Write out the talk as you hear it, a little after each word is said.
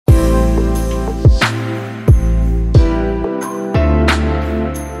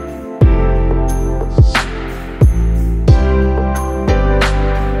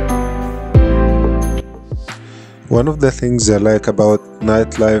One of the things I like about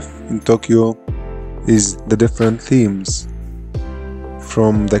nightlife in Tokyo is the different themes,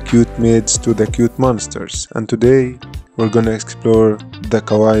 from the cute maids to the cute monsters, and today we're gonna explore the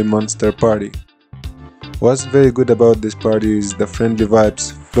Kawaii Monster Party. What's very good about this party is the friendly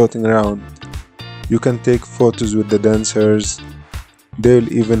vibes floating around. You can take photos with the dancers,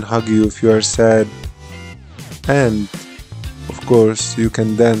 they'll even hug you if you are sad, and of course you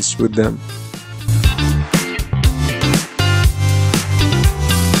can dance with them.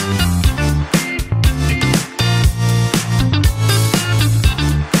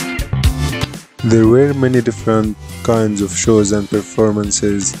 There were many different kinds of shows and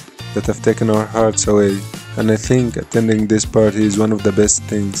performances that have taken our hearts away, and I think attending this party is one of the best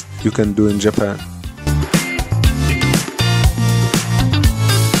things you can do in Japan.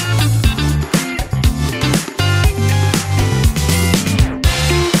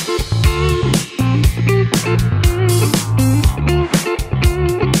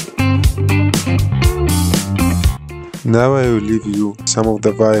 Now I will leave you some of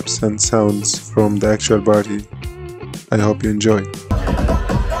the vibes and sounds from the actual party. I hope you enjoy.